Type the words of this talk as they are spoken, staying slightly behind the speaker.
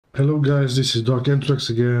Hello guys, this is Dark Anthrax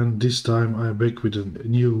again. This time I'm back with a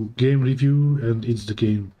new game review and it's the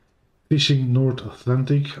game Fishing North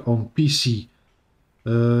Atlantic on PC.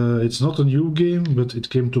 It's not a new game, but it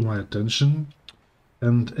came to my attention.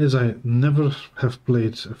 And as I never have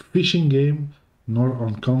played a fishing game, nor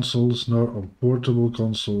on consoles, nor on portable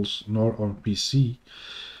consoles, nor on PC,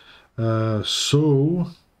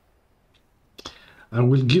 so I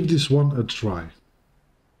will give this one a try.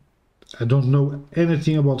 I don't know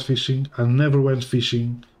anything about fishing. I never went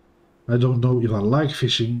fishing. I don't know if I like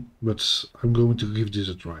fishing, but I'm going to give this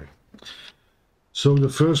a try. So the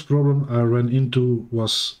first problem I ran into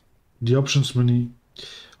was the options menu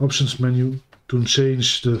to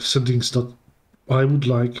change the settings that I would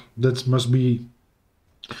like. That must be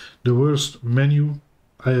the worst menu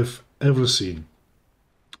I have ever seen.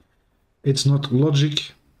 It's not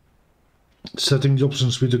logic. Setting the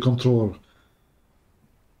options with the controller.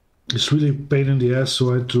 It's really a pain in the ass,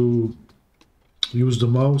 so I had to use the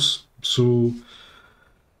mouse, so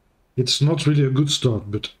it's not really a good start.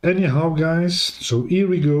 But anyhow guys, so here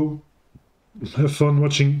we go. Have fun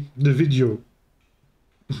watching the video.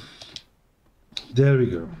 There we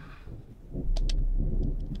go.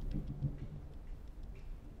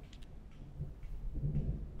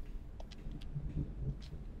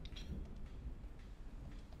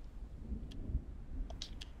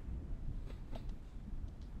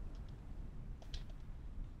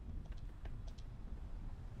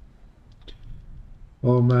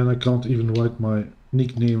 Oh man, I can't even write my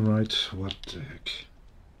nickname right. What the heck?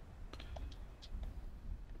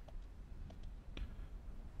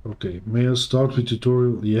 Okay, may I start with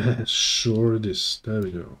tutorial? Yeah, sure it is. There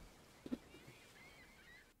we go.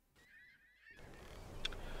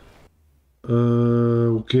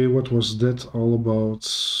 Okay, what was that all about?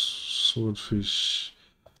 Swordfish.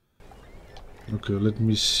 Okay, let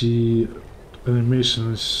me see.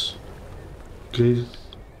 Animation is okay.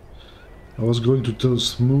 I was going to tell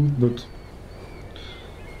smooth, but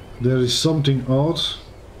there is something odd.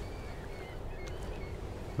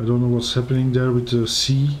 I don't know what's happening there with the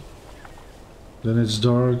sea. Then it's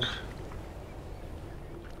dark.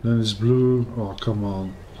 Then it's blue. Oh, come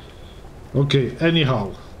on. Okay,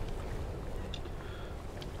 anyhow.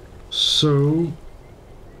 So,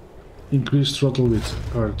 increase throttle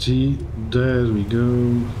with RT. There we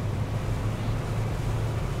go.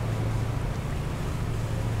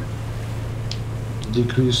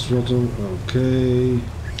 Decrease throttle, okay.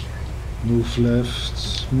 Move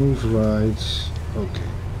left, move right, okay.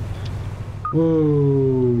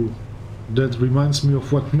 Whoa, that reminds me of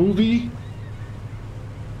what movie?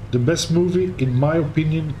 The best movie, in my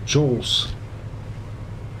opinion, Jaws.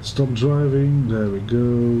 Stop driving, there we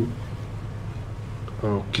go.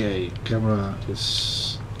 Okay, camera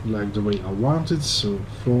is like the way I want it, so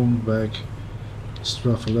front, back.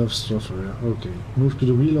 Straffer left, straffer right. Okay. Move to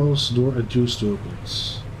the wheelhouse door and use to open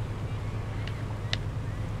it.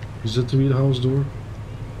 Is that the wheelhouse door?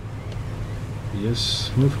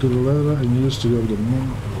 Yes. Move to the ladder and use to go to the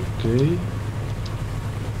moon. Okay.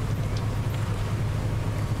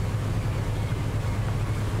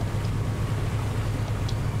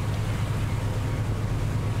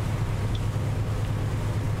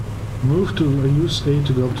 Move to and use A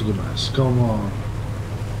to go up to the mast. Come on.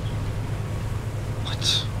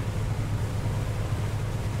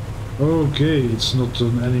 Okay, it's not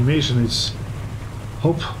an animation, it's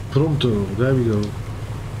hop pronto. There we go.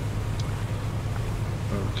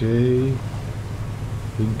 Okay.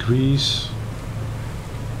 Increase.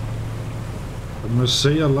 I must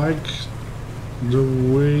say I like the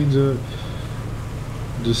way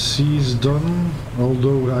the sea is done,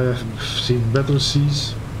 although I have seen better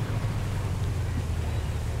seas.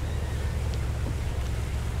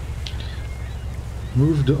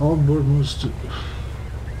 Move the outboard moves to...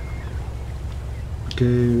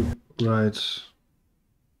 Okay, right.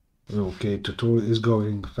 Okay, tutorial is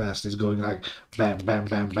going fast. It's going like bam, bam,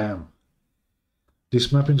 bam, bam.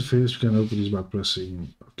 This map interface, you can open this by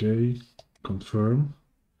pressing OK, confirm.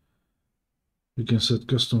 You can set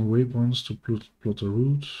custom waypoints to plot a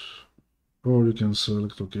route, or you can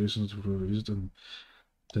select locations to further visit and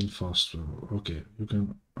then fast travel. Okay, you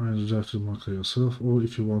can either drive to the marker yourself, or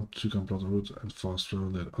if you want, you can plot a route and fast travel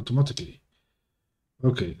there automatically.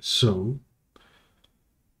 Okay, so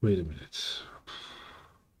wait a minute.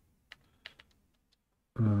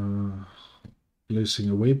 Placing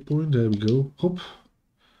a waypoint, there we go, hop.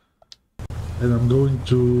 And I'm going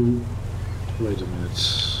to... wait a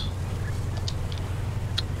minute.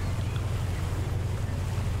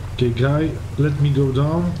 Okay, guy, let me go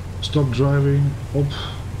down. Stop driving, up.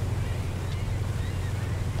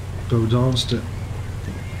 Go down,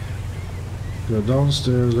 Go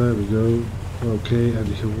downstairs, there we go. Okay, and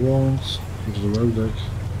if you want, into the road deck.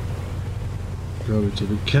 Go into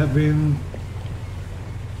the cabin.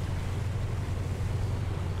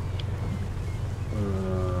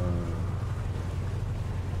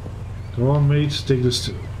 Go on, mate, take this.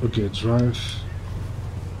 Okay, drive.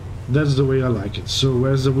 That's the way I like it. So,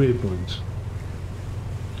 where's the waypoint?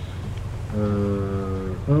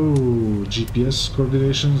 Oh, GPS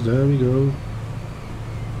coordinations, there we go.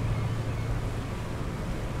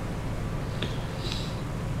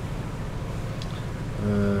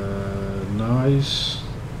 Nice.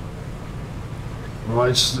 Oh,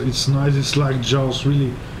 it's nice, it's like Jaws,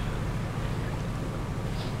 really.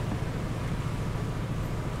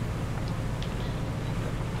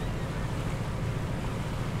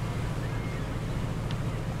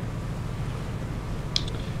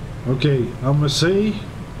 Okay, I must say,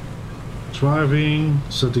 driving,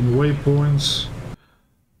 setting waypoints,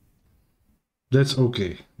 that's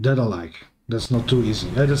okay. That I like. That's not too easy.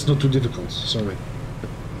 That's not too difficult, sorry.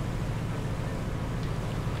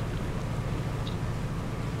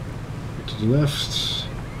 To the left.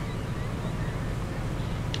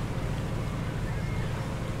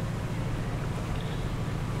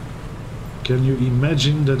 Can you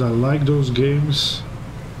imagine that I like those games?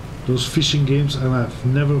 Those fishing games, and I've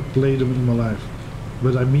never played them in my life.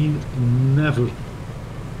 But I mean, never.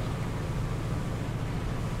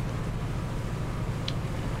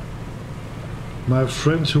 My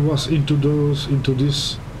friend who was into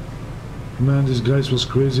this, man, this guy was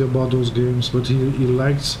crazy about those games, but he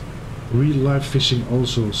likes real life fishing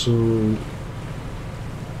also, so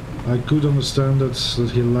I could understand that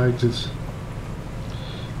he liked it.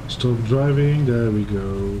 Stop driving, there we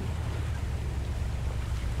go.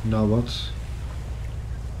 Now what?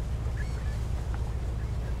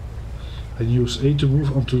 And use A to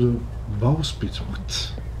move onto the bowsprit.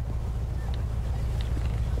 What?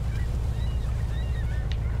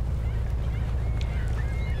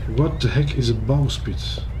 What the heck is a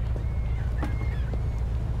bowsprit?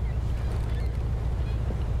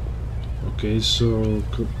 Okay, so...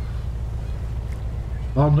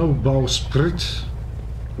 Oh no, bowsprit.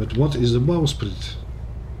 But what is the bowsprit?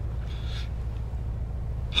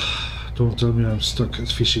 Don't tell me I'm stuck at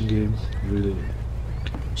fishing game, really.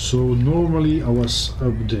 So normally I was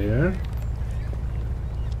up there.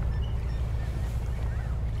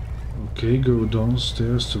 Okay, go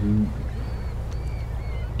downstairs to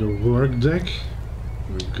the work deck.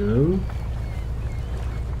 There we go.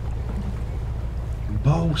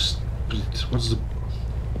 Bowsprit, what's the...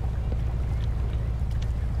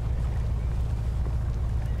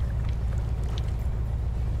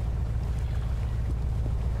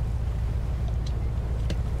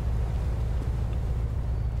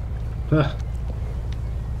 Ah.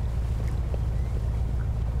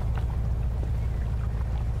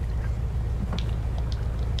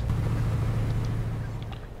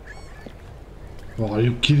 Oh, are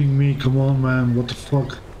you kidding me? Come on, man, what the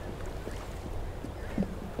fuck?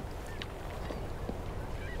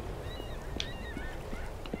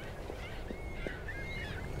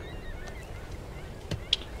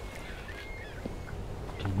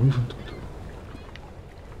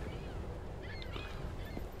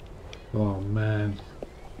 Oh man.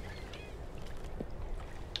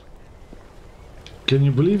 Can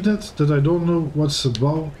you believe that? That I don't know what's a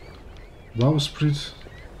bowsprit?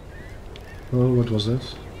 Oh, what was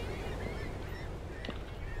that?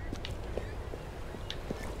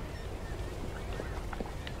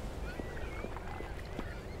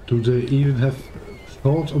 Do they even have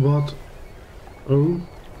thought about... Oh?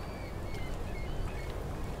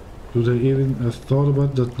 Do they even have thought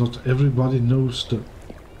about that not everybody knows the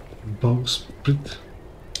bowsprit?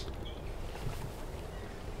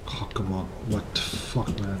 Oh, come on. What the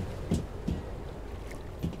fuck, man?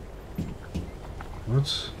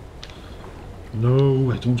 What?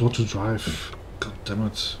 No, I don't want to drive. God damn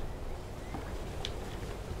it.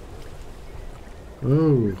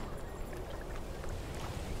 Oh.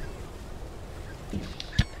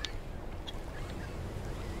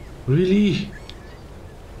 Really?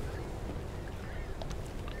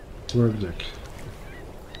 Work deck.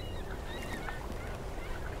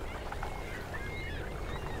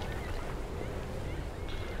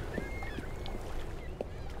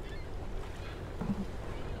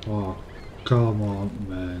 Oh, come on,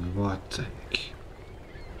 man. What the heck?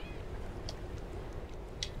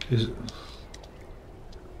 Is it...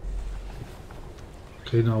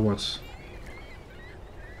 Okay, now what?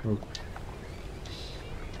 Oh.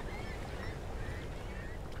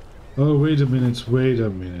 Oh, wait a minute, wait a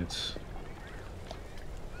minute.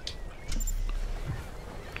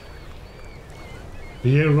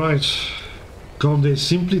 Yeah, right. Can't they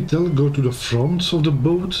simply tell go to the front of the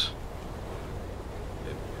boat?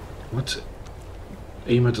 What?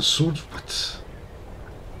 Aim at the sword? What?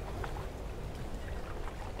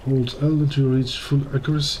 Hold L to reach full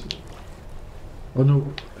accuracy. Oh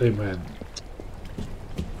no, hey man.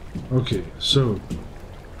 Okay, so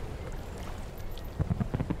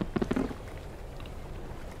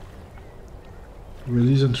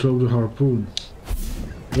release and throw the harpoon.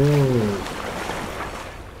 Whoa.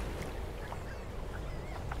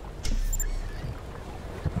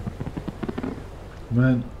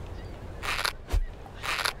 Man.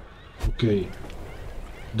 Okay.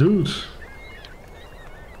 Dude.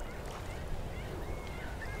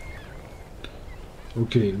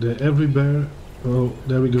 Okay, every bear. Oh,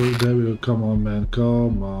 there we go, there we go. Come on, man,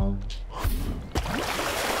 come on.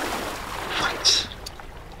 What?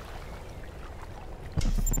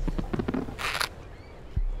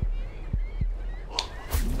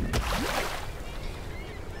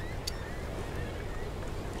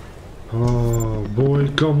 Oh boy,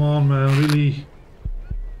 come on, man, really?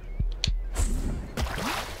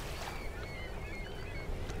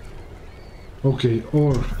 Okay,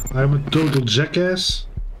 or I'm a total jackass.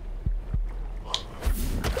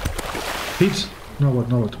 Hit! No what,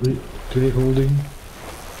 no what. Okay, holding.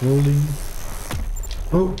 Holding.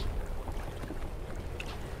 Oh!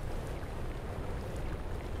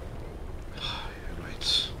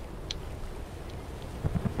 Right.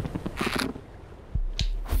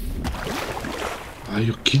 Are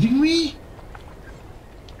you kidding me?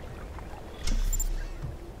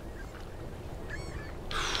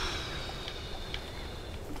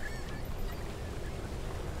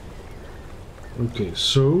 Okay,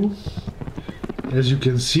 so as you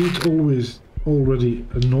can see, it already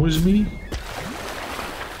annoys me.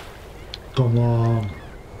 Come on.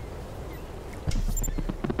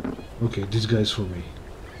 Okay, this guy's for me.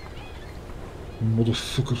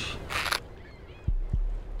 Motherfucker.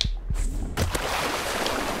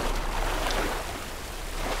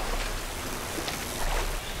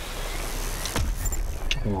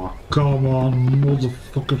 Oh, come on,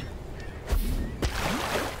 motherfucker.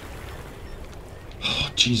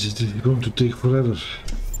 Jesus, this is going to take forever.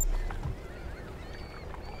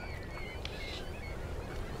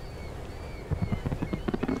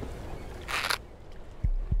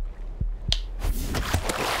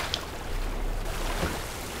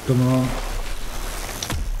 Come on.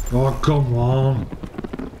 Oh, come on.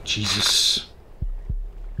 Jesus.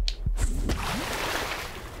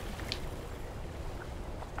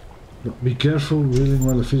 But be careful reeling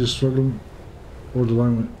while the fish is struggling or the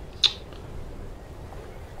line.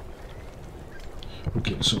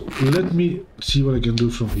 Okay, so let me see what I can do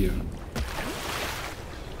from here.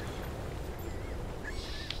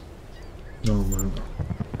 No man,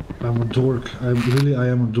 I'm a dork. I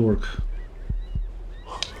am a dork.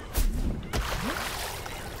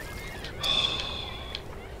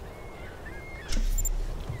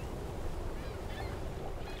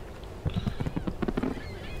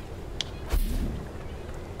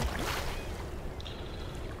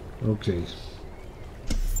 Okay.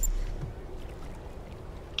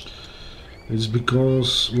 It's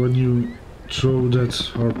because when you throw that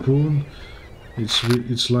harpoon,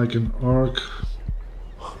 it's like an arc.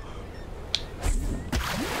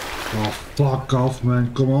 Oh, fuck off,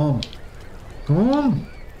 man! Come on, come on!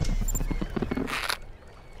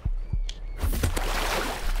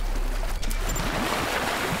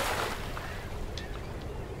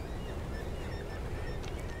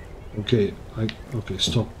 Okay, okay,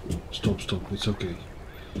 stop, it's okay.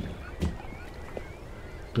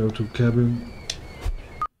 Go to cabin.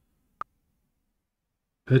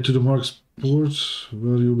 Head to the marked port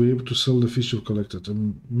where you'll be able to sell the fish you've collected. A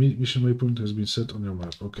mission waypoint has been set on your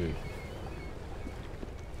map. Okay.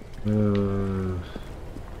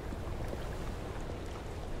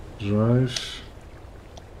 Drive.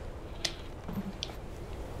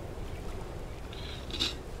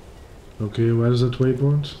 Okay, where is that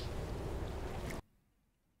waypoint?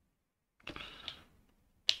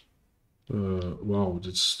 Wow,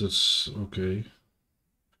 that's okay.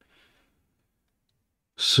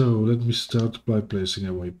 So let me start by placing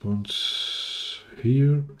a waypoint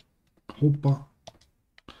here. Hoppa.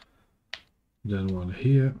 Then one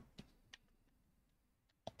here.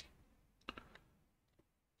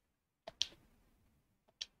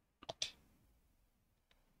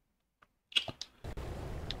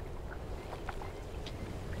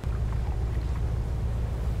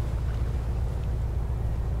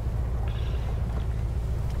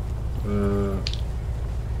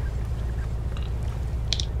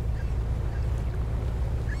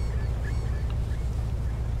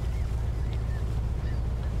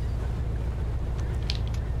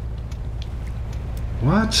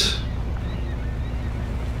 What?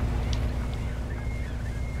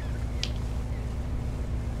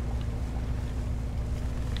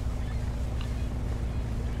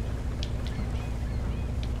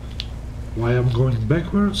 Why I'm going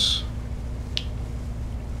backwards?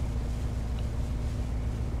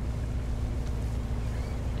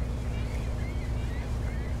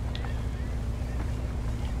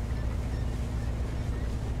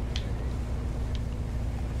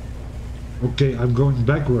 Okay, I'm going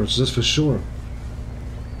backwards, that's for sure.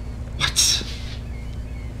 What?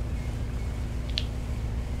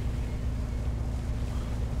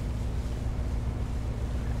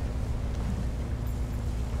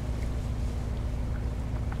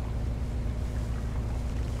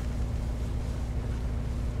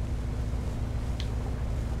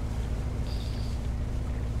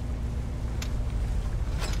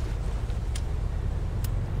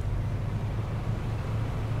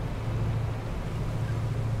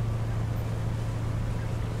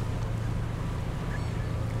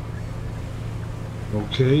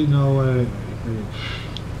 Okay, now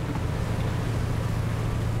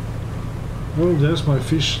oh, there's my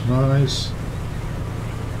fish. Nice.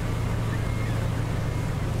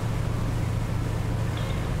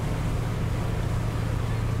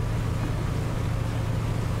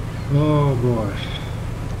 Oh boy.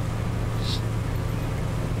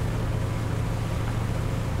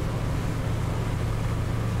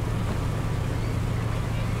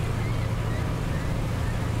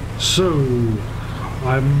 So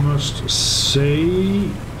I must say,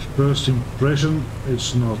 first impression,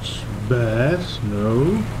 it's not bad,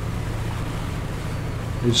 no.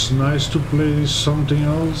 It's nice to play something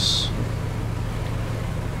else.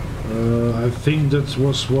 I think that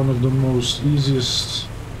was one of the most easiest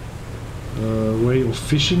way of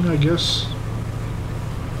fishing, I guess.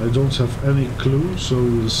 I don't have any clue, so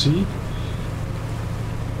we'll see.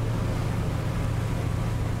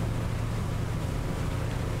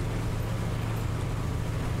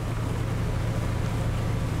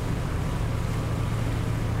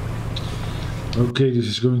 Okay, this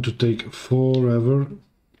is going to take forever.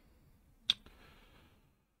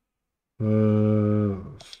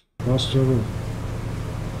 Fast travel.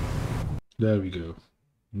 There we go.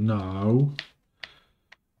 Now,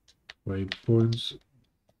 waypoints.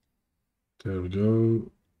 There we go.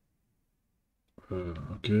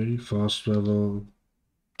 Okay, fast travel.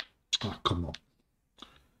 Ah, come on.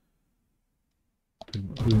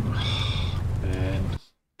 And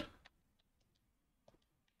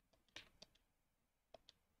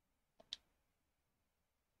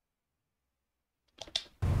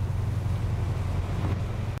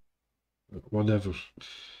whatever.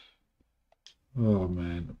 Oh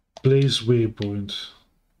man. Place waypoint.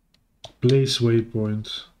 Place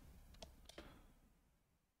waypoint.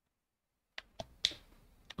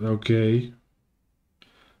 Okay.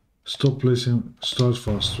 Stop placing. Start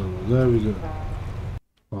fast travel. There we go.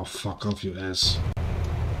 Oh, fuck off, you ass.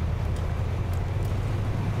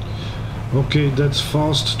 Okay, that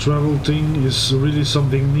fast travel thing is really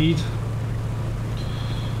something neat.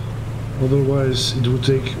 Otherwise, it would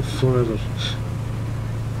take forever.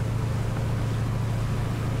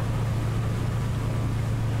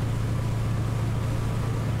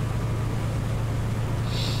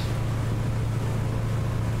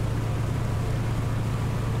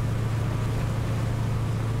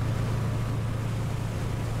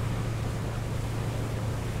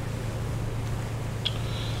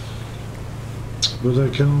 But I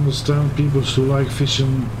can understand people who like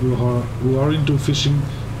fishing, who are into fishing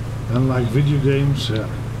and like video games. Yeah.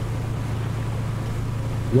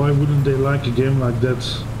 Why wouldn't they like a game like that?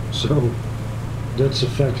 So that's a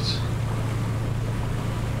fact.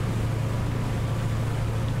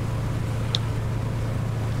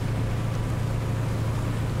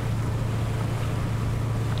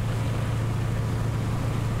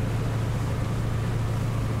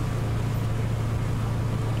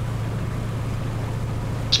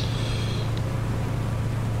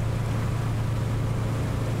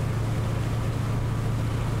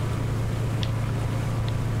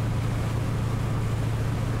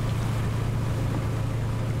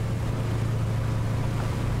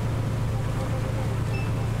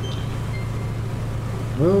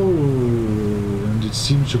 Oh, and it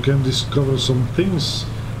seems you can discover some things.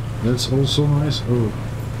 That's also nice. Oh,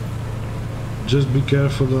 just be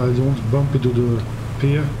careful that I don't bump into the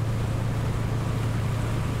pier.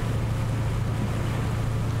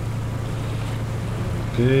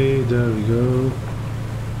 Okay, there we go.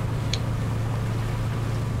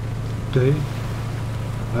 Okay,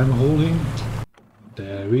 I'm holding.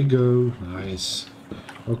 There we go. Nice.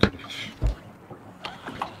 Okay.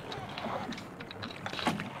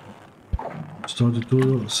 Start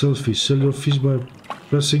tutorial. Sell fish. Sell your fish by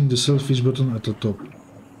pressing the sell fish button at the top.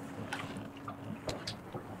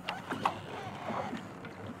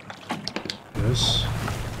 Yes.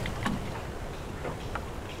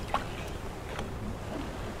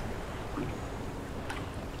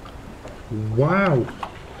 Wow.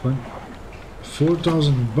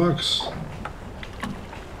 4,000 bucks.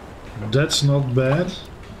 That's not bad.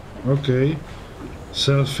 Okay.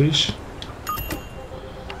 Sell fish.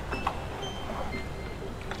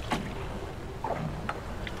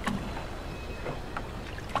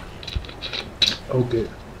 Okay.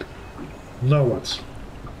 Now what?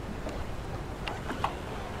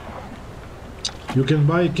 You can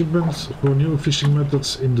buy equipment for new fishing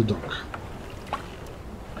methods in the dock.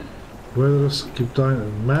 Weather, skip time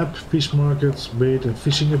and map, fish markets, bait and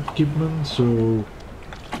fishing equipment. So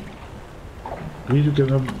here you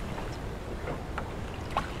can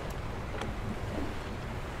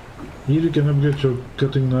upgrade your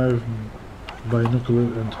cutting knife,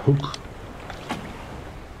 binocular and hook.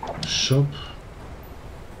 Shop.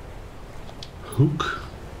 Hook.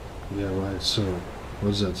 Yeah, right. So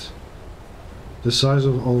what's that? The size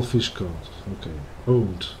of all fish caught. Okay.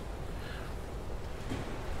 Owned.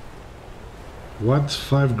 What?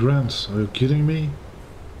 5 grand? Are you kidding me?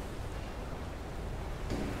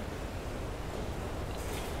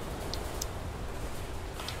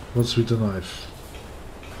 What's with the knife?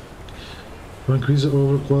 To increase the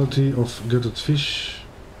overall quality of gutted fish.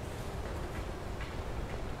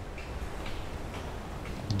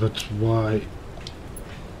 But why?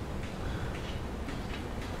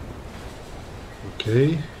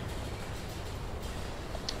 Okay.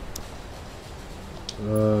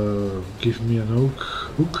 Give me an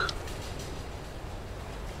hook.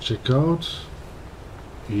 Check out.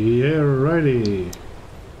 Yeah, righty.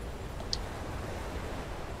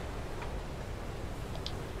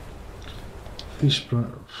 Fish.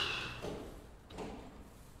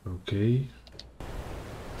 Okay.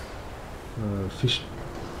 Fish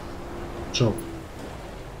chop.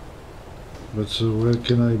 But where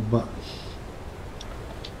can I buy?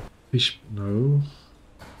 Fish, no.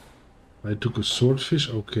 I took a swordfish,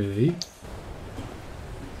 okay.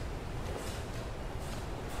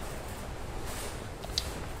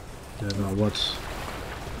 Yeah, now what?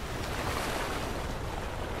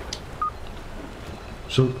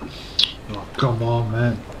 So, oh, come on,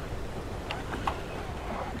 man.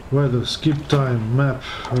 Weather, skip time, map.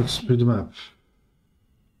 Let's be the map.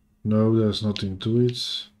 No, there's nothing to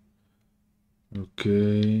it.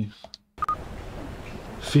 Okay.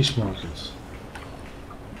 Fish market.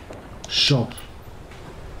 Shop.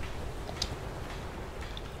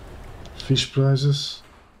 Fish prices.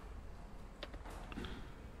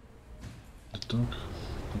 The dock.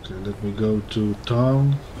 Okay, let me go to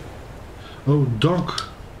town. Oh, dock.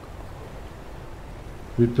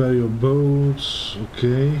 Repair your boats.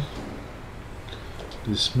 Okay.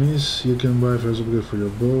 Dismiss. You can buy first upgrade for your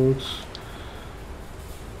boat.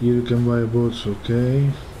 Here you can buy a boat.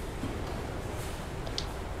 Okay.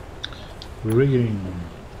 Rigging.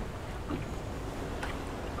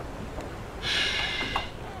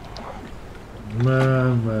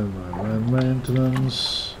 Man,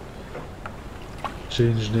 maintenance.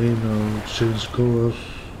 Change name, no, change color.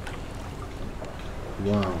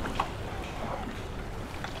 Wow.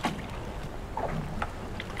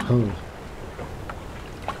 Hull.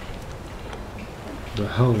 The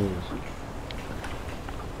hull.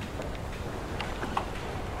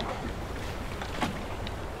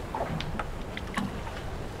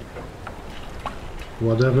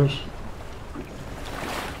 Whatever.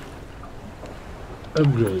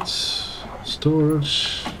 Upgrades.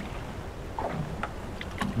 Storage.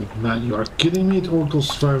 But man, you are kidding me? It all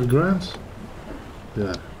costs 5 grand?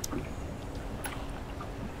 Yeah.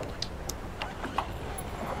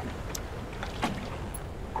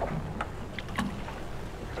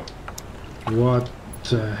 What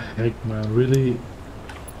the heck, man? Really?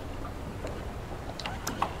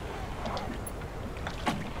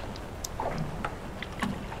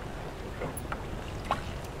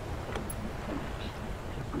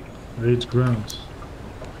 $8 grand.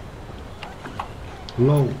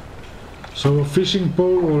 Low. So a fishing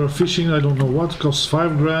pole or a fishing I don't know what costs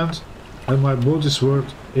 5 grand and my boat is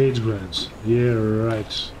worth 8 grand. Yeah,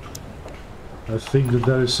 right. I think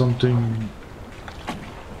that is something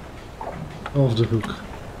off the hook.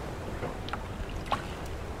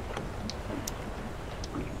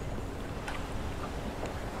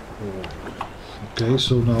 Okay,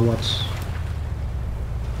 so now what?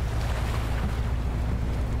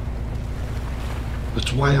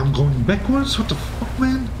 But why I'm going backwards? What the fuck,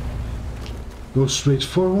 man? Go straight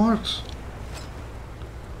forward.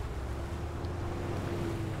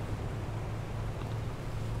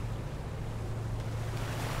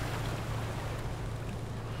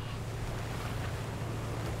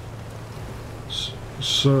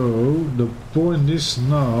 So the point is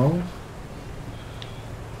now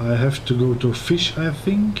I have to go to fish, I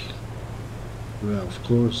think. Well, of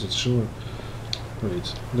course, it's sure.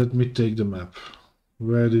 Wait, let me take the map.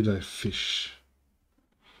 Where did I fish?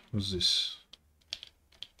 What's this?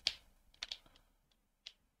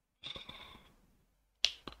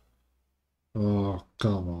 Oh,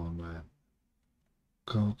 come on, man.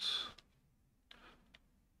 God.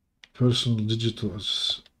 Personal digital.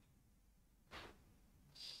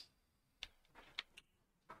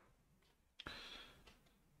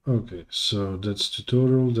 Okay, so that's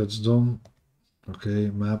tutorial, that's done. Okay,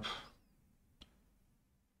 map.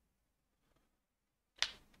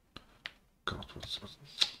 God, what's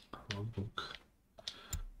book?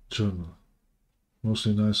 Journal.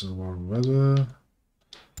 Mostly nice and warm weather.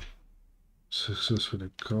 Successfully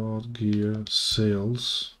caught, gear,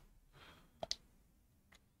 sales.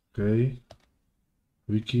 Okay.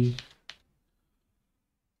 Wiki.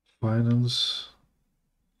 Finance.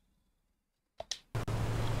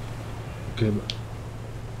 Okay, but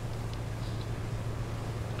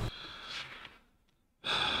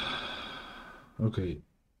okay.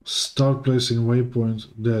 Start placing waypoint.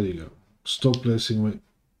 There you go. Stop placing way.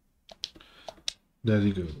 There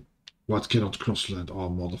you go. What cannot crossland? Oh,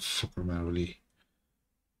 motherfucker, man, really.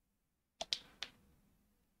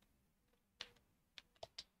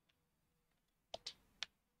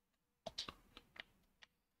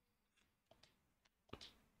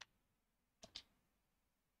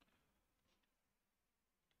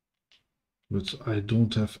 But I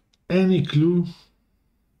don't have any clue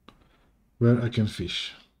where I can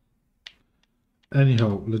fish.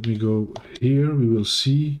 Anyhow, let me go here. We will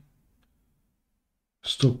see.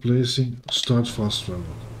 Stop placing. Start fast travel.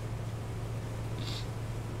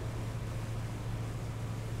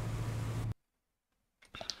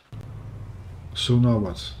 So now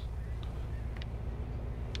what?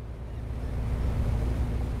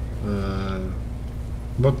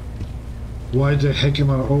 But why the heck am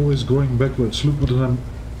I always going backwards? Look what I'm...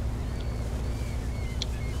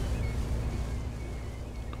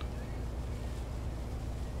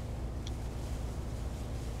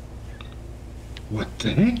 What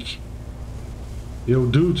the heck? Yo,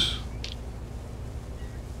 dude.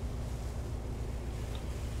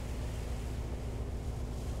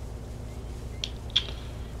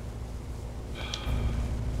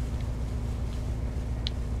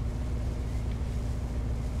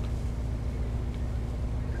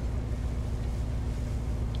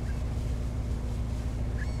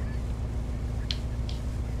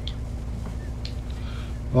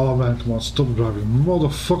 Oh man, come on, stop driving.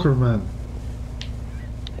 Motherfucker, man.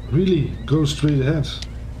 Really, go straight ahead.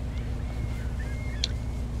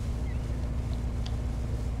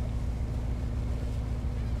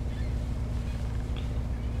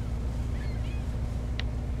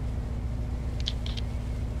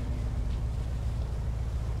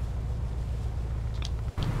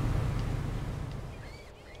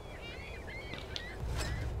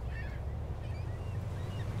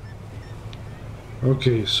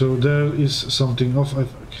 Okay, so there is something off, I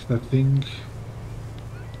think.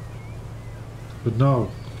 But now,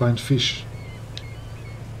 find fish.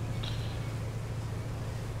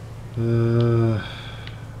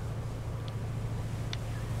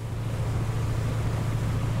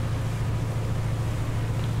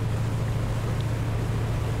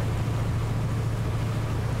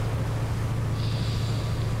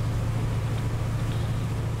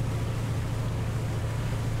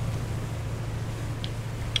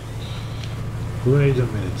 Wait a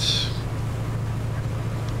minute.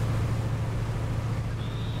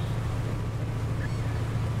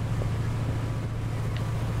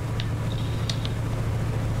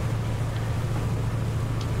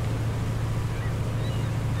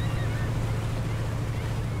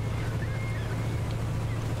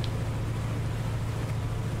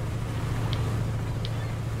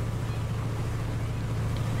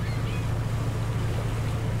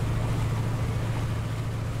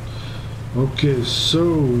 Okay,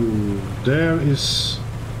 so there is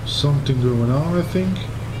something going on, I think.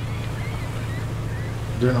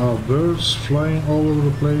 There are birds flying all over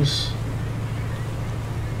the place.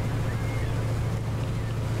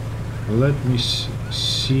 Let me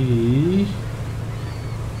see.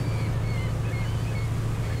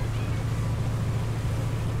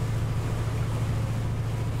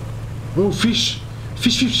 Oh, fish!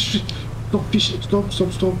 Fish, fish, fish! Stop, fish! Stop,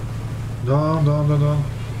 stop, stop! Down, down, down, down.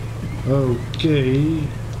 Okay.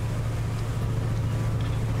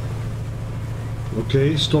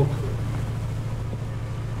 Okay, stop.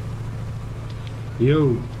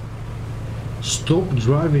 Yo. Stop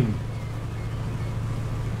driving.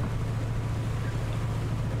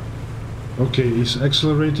 Okay, he's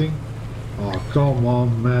accelerating. Oh, come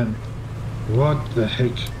on, man. What the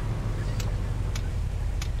heck?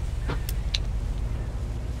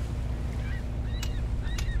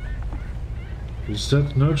 Is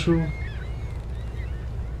that neutral?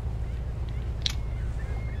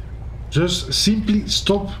 Just simply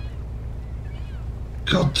stop.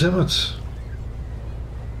 God damn it.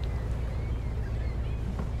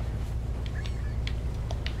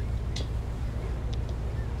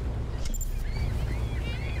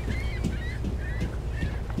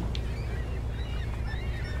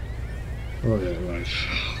 Oh yeah, right.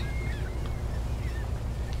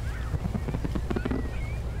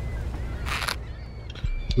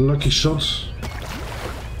 Lucky shot.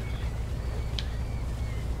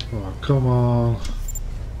 Oh, come on.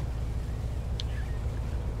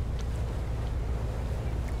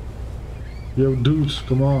 Yo, dude,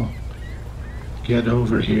 come on. Get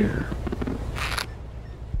over here.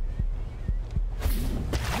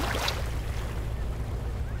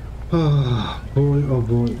 Ah, boy, oh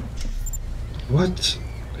boy. What?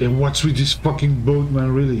 And what's with this fucking boat,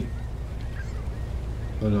 man, really?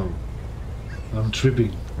 Oh no. I'm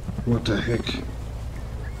tripping. What the heck?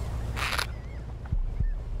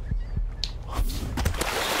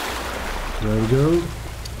 There we go.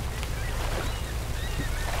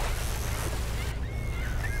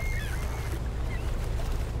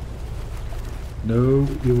 No,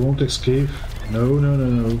 you won't escape. No, no,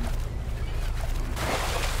 no, no.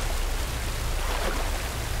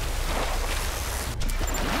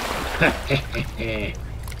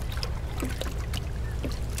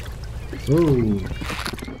 Oh.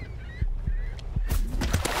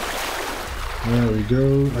 There we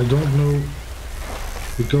go. I don't know.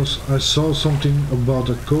 Because I saw something about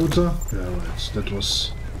a quota. Yeah, right. That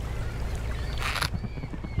was...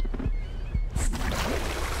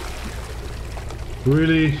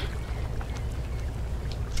 Really?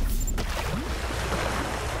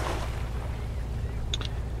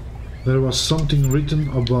 There was something written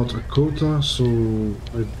about a quota, so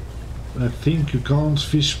I think you can't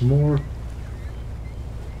fish more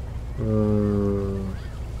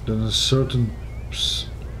than a certain...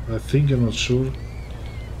 I think, I'm not sure.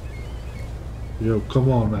 Yo,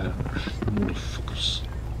 come on, man. Motherfuckers.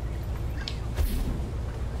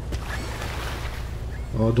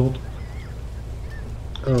 Oh, don't...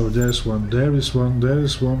 Oh, there's one, there is one, there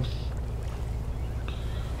is one.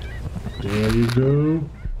 There you go.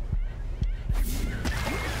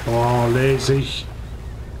 Oh, lazy.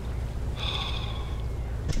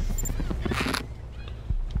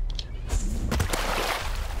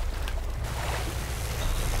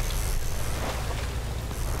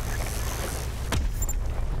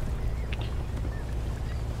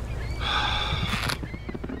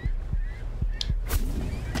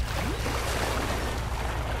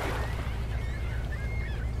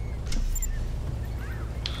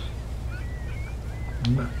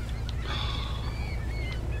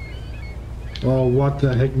 Oh, what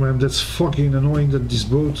the heck, man, that's fucking annoying that this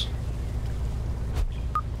boat...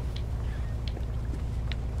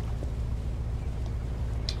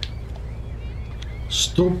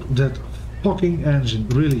 Stop that fucking engine,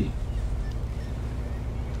 really.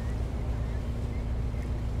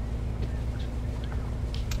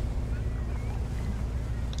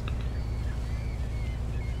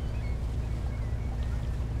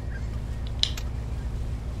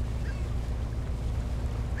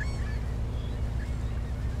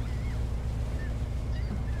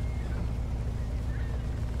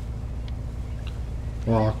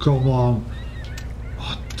 Oh, come on.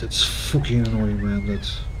 Oh, that's fucking annoying, man.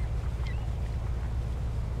 That's...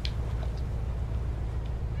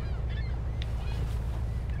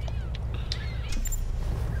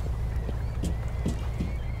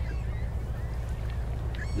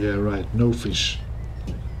 Yeah, right. No fish.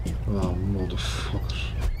 Oh, motherfuckers.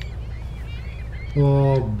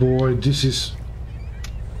 Oh, boy. This is...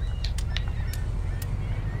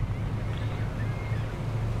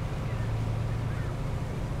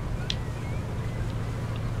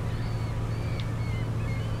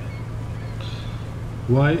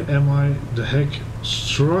 Why am I the heck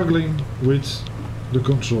struggling with the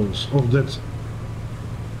controls of that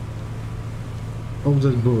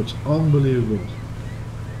boat? Unbelievable.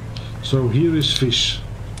 So here is fish.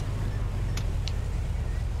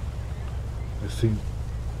 I think.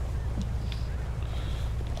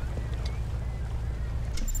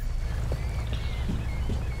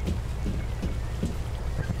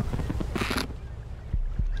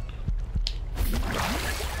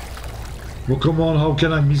 Well, come on, how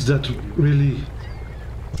can I miss that, really?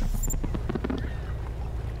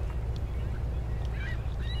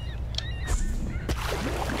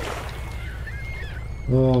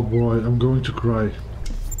 Oh boy, I'm going to cry.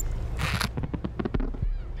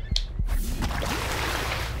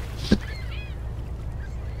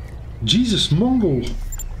 Jesus, Mongol!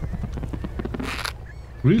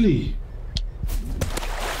 Really?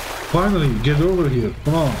 Finally, get over here,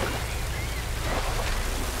 come on.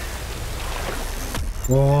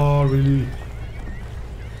 Oh, really?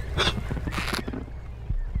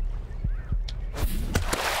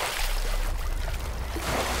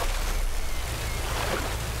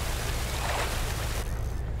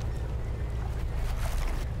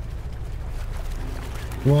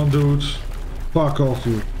 Come on, dude. Fuck off,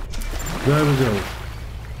 you. There we go.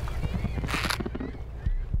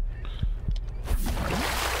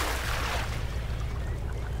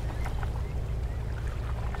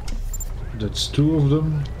 That's two of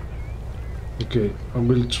them. Okay, I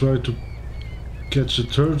will try to catch the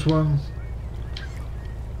third one.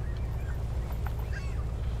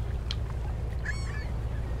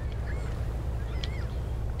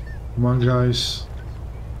 Come on, guys.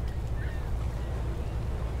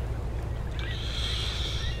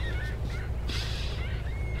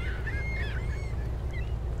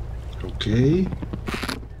 Okay.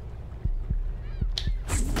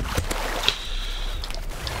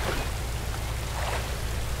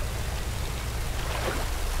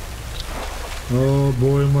 Oh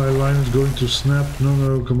boy, my line is going to snap. No,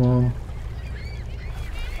 no, come on.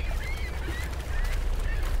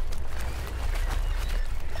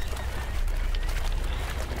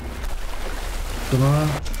 Come on.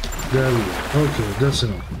 There we go. Okay, that's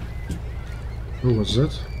enough. Oh, what's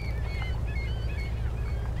that?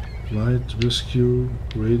 Light, rescue,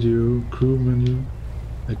 radio, crew menu,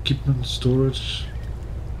 equipment, storage.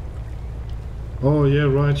 Oh yeah,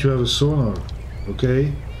 right, you have a sonar.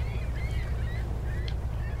 Okay.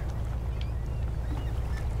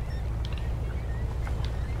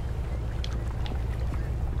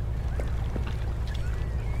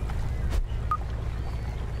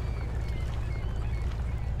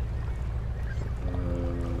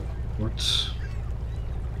 What?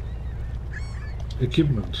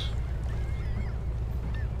 Equipment.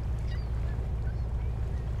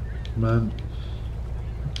 Man.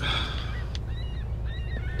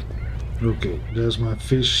 Okay, there's my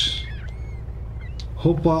fish.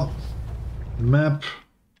 Hoppa. Map.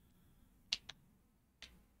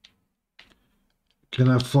 Can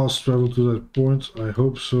I fast travel to that point? I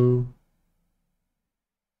hope so.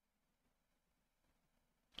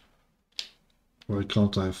 Why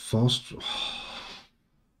can't I fast?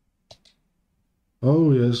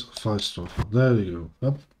 Oh yes, fast travel. There you go.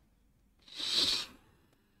 Up.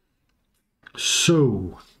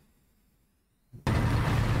 So.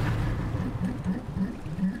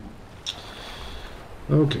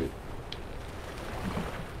 Okay.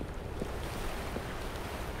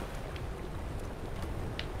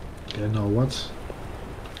 Okay, now what?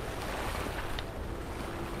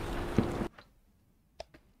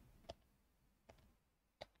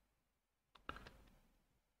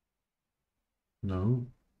 No.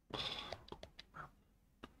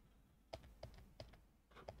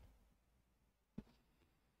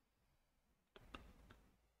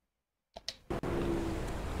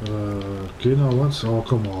 Okay, now what? Oh,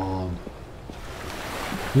 come on.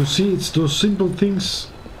 You see, it's those simple things.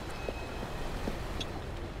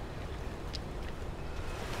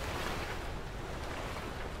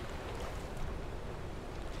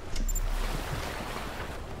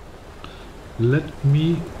 Let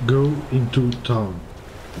me go into town.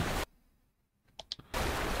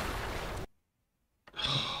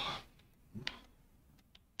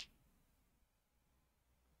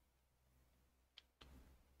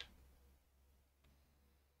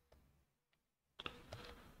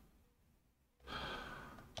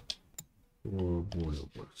 Oh boy,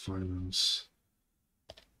 finance.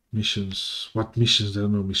 Missions. What missions? There are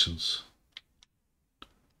no missions.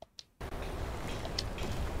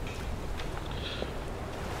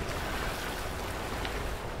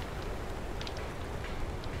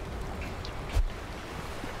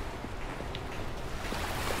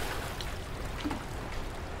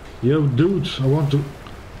 Yo, dude, I want to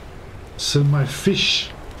sell my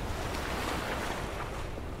fish.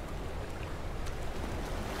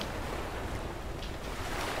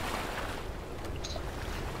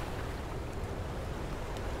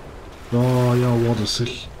 Oh yeah, water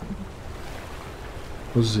sick.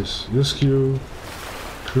 What's this? Rescue,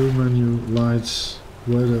 crew menu, lights,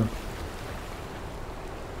 weather.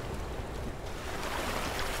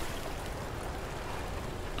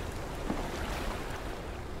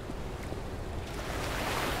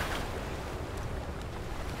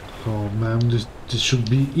 Oh man, this should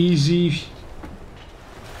be easy.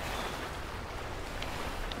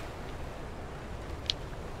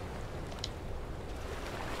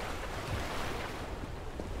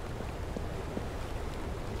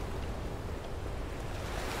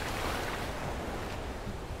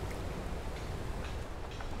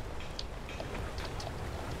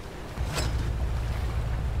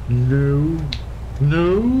 No.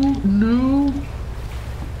 No. No.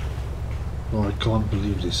 Oh, I can't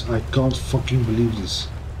believe this. I can't fucking believe this.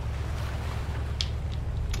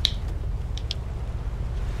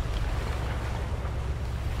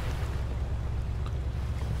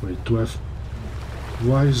 Wait, do I have...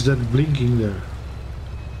 Why is that blinking there?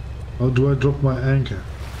 How do I drop my anchor?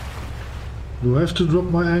 Do I have to drop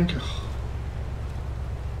my anchor?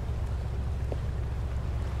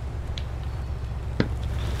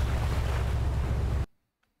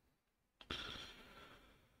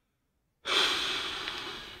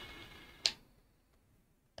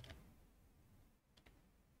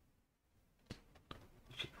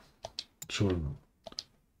 Sure.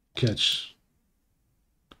 Catch.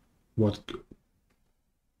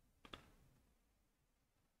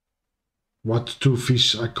 What two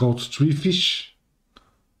fish? I caught three fish.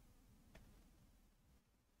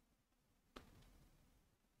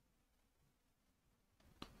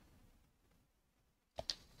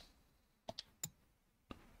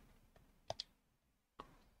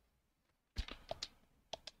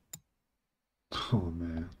 Oh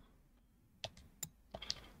man.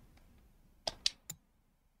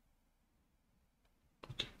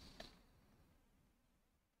 Okay.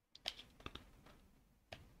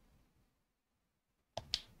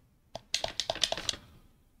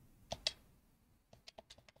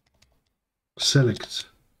 Select.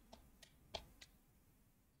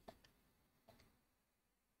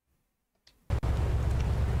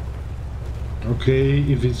 Okay,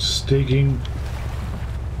 if it's taking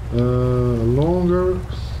longer,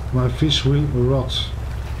 my fish will rot.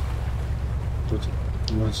 But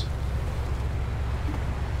what?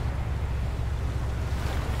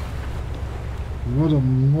 What a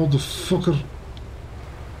motherfucker!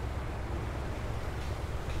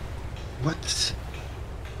 What?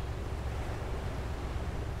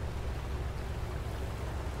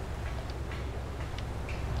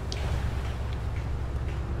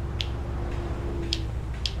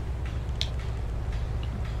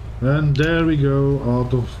 And there we go,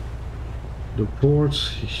 out of the port.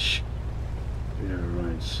 Yeah,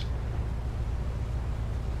 right.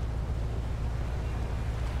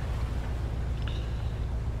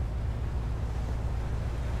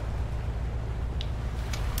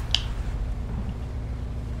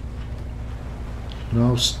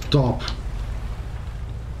 Now stop.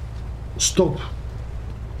 Stop.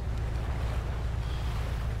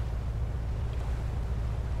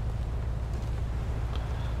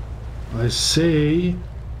 I say,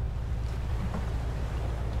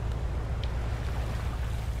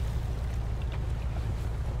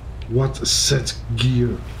 what a set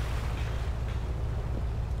gear.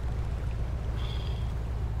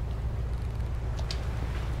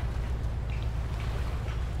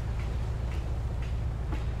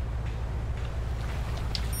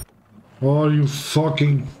 Are you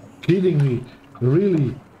fucking kidding me?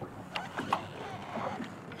 Really?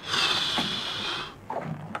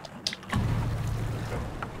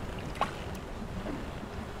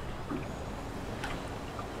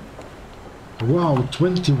 Wow,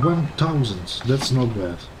 21,000. That's not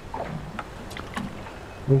bad.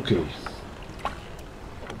 Okay.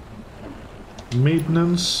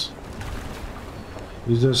 Maintenance.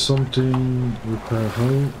 Is there something? Repair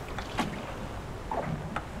hull.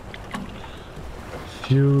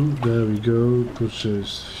 Fuel. There we go.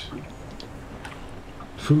 Purchase.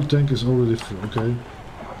 Fuel tank is already full. Okay.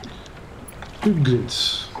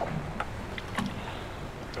 Upgrades.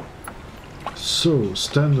 So,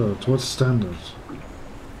 standard, what's standard?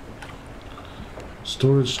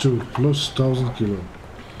 Storage 2, plus 1000 kilo.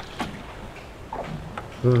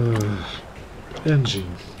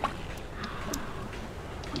 Engine.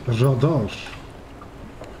 Radar.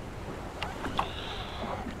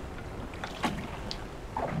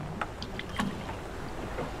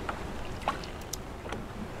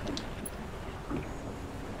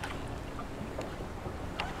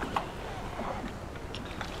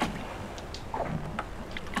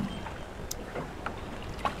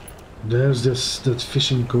 There's that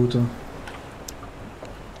fishing quota.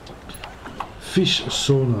 Fish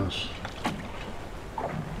sonar.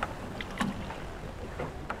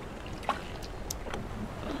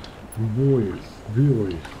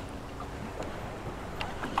 Buoy.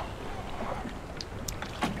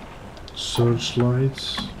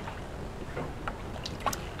 Searchlights.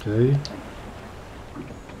 Okay.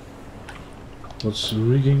 What's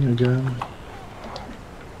rigging again?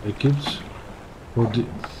 Equipped. What the...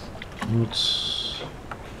 What's...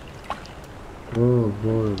 Oh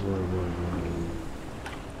boy.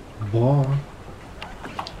 Bar.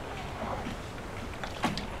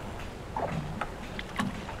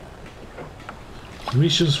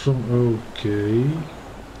 Missions from... okay.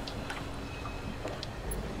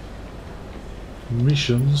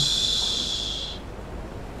 Missions.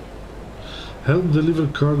 Help deliver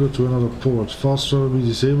cargo to another port. Fast travel be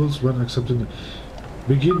disabled when accepting.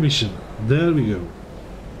 Begin mission. There we go.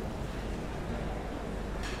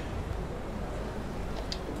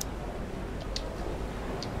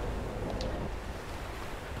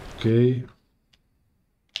 Okay.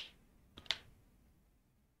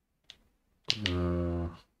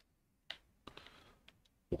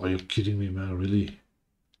 Are you kidding me, man? Really?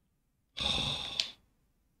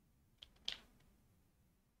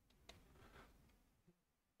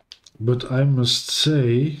 But I must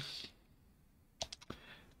say,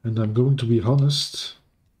 and I'm going to be honest.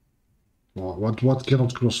 Oh, what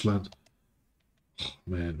cannot crossland? Oh,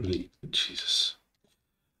 man, really, Jesus.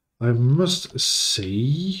 I must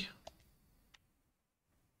say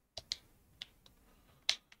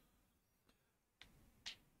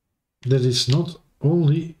that it's not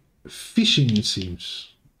only fishing, it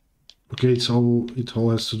seems. Okay, it all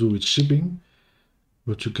has to do with shipping,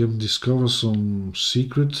 but you can discover some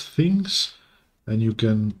secret things, and you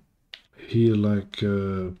can here like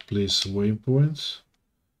place waypoints.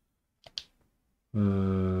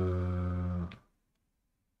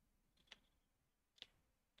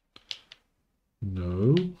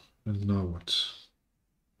 No, and now what?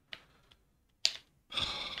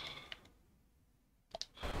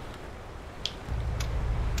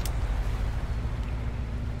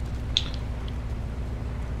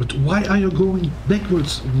 But why are you going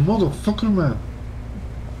backwards, motherfucker, man?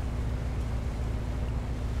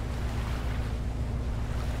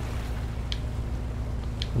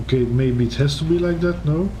 Okay, maybe it has to be like that,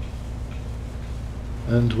 no?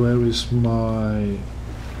 And where is my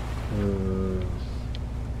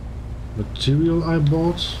material I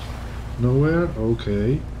bought? Nowhere?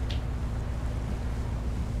 Okay.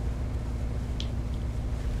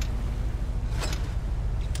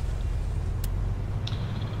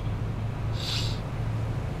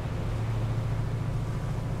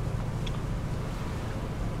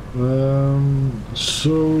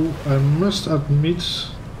 So I must admit,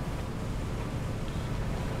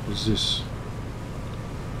 what's this?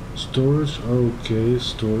 Storage, okay,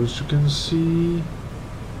 storage you can see.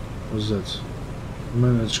 What's that?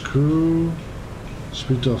 Manage crew,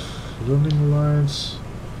 speed of running lights.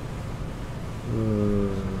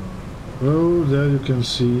 Oh, there you can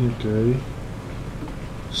see, okay.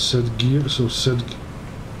 Set gear, so set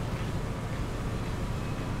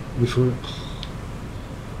before.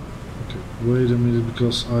 Wait a minute,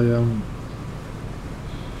 because I am...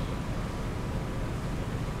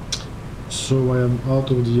 So I am out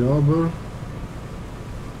of the harbor.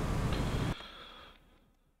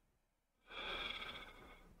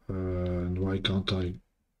 And why can't I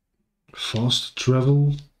fast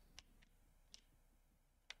travel?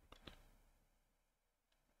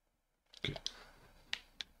 Okay.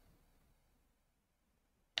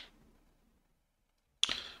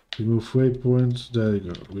 Remove waypoint, there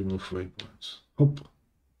you go, remove waypoint. Hop.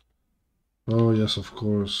 Oh yes, of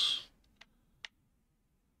course.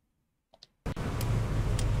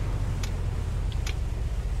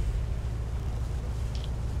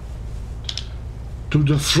 To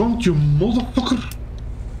the front, you motherfucker!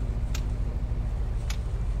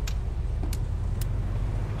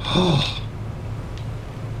 Oh.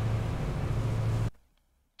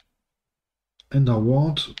 And I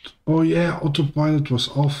want... Oh yeah, autopilot was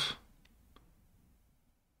off.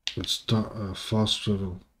 Let's start fast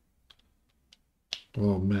travel.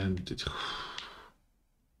 Oh man,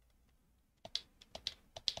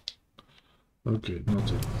 okay,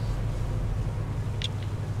 nothing.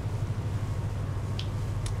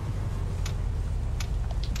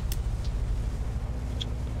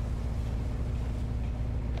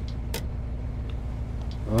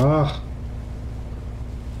 Ah.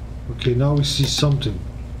 Okay, now we see something.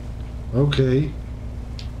 Okay.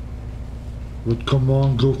 But come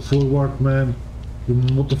on, go forward, man. You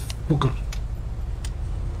motherfucker.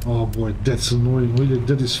 Oh boy, that's annoying. Really,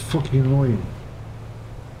 that is fucking annoying.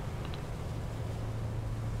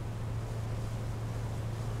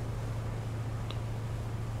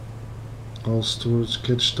 All storage,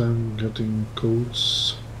 catch time, getting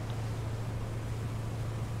codes.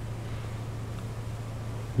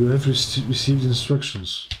 You have received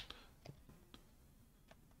instructions.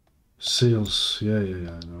 Sales, yeah,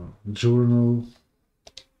 I know. Journal.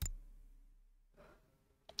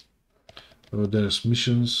 Oh, there's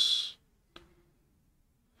missions.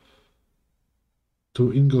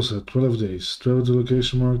 To Ingleshead, 12 days. Travel to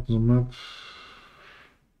location marked on the map.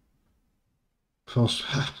 Fast.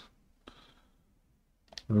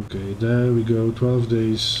 Okay, there we go, 12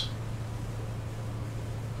 days.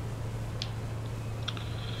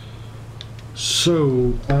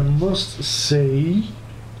 So, I must say...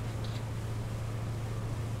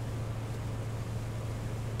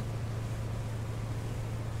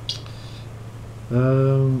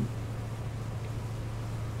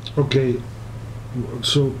 okay,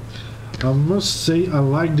 so I must say I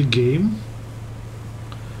like the game,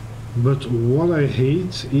 but what I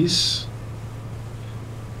hate is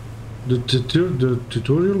the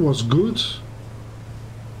tutorial was good,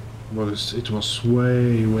 but it was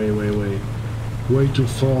way too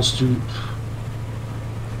fast.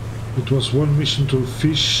 It was one mission to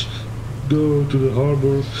fish, go to the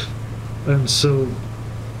harbor and sell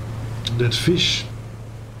that fish,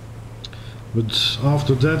 but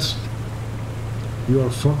after that you are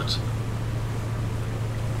fucked.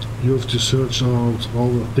 You have to search out all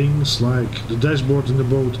the things like the dashboard in the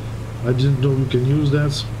boat. I didn't know you can use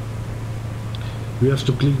that. You have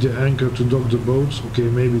to click the anchor to dock the boat. Okay,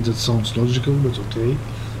 maybe that sounds logical, but okay.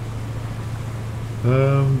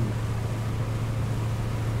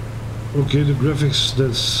 Okay, the graphics,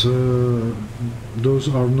 those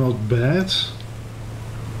are not bad,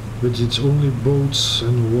 but it's only boats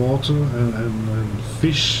and water and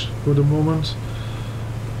fish for the moment.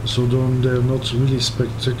 So they're not really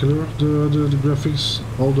spectacular, the graphics,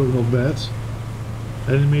 although not bad.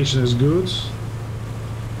 Animation is good.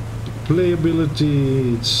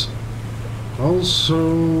 Playability, it's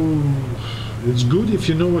good if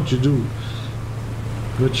you know what you do,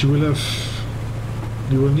 but you will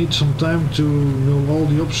need some time to know all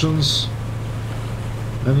the options.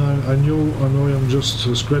 And I know I'm just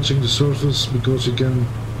scratching the surface, because you can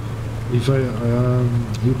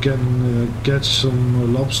catch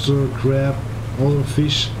some lobster, crab, other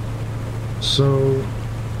fish. So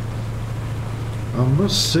I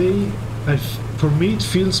must say, for me it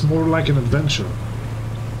feels more like an adventure.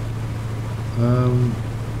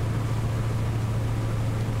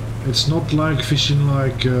 It's not like fishing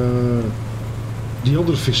like the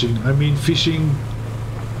other fishing. I mean fishing.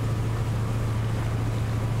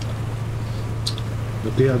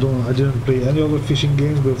 Okay, I didn't play any other fishing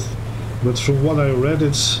games, but from what I read,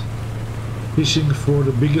 it's fishing for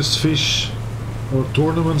the biggest fish or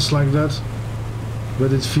tournaments like that.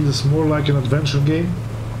 But it feels more like an adventure game,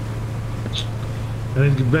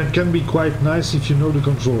 and it can be quite nice if you know the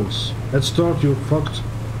controls. At start you're fucked.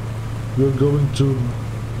 You're going to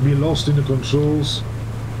be lost in the controls,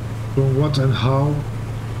 from what and how.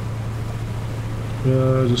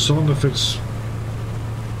 The sound effects,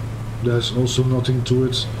 there's also nothing to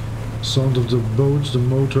it. Sound of the boat, the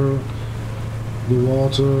motor, the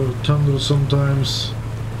water, thunder sometimes.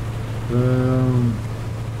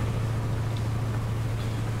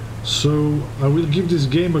 So I will give this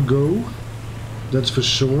game a go, that's for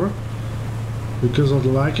sure, because I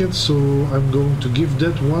like it. So I'm going to give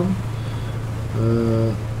that one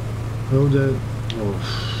a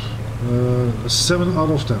 7 out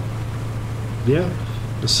of 10. Yeah,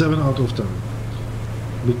 a 7 out of 10,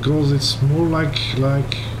 because it's more like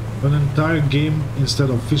an entire game instead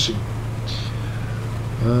of fishing.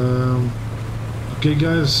 Okay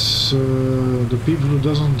guys, the people who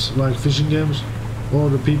doesn't like fishing games, or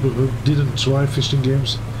the people who didn't try fishing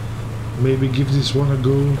games, maybe give this one a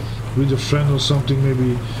go with a friend or something.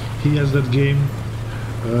 Maybe he has that game.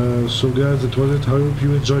 So guys, that was it. I hope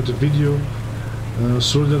you enjoyed the video.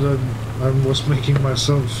 Sorry that I was making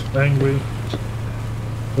myself angry.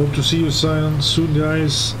 Hope to see you soon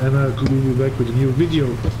guys, and I could be back with a new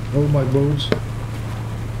video on my boat.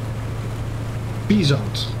 Peace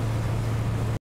out.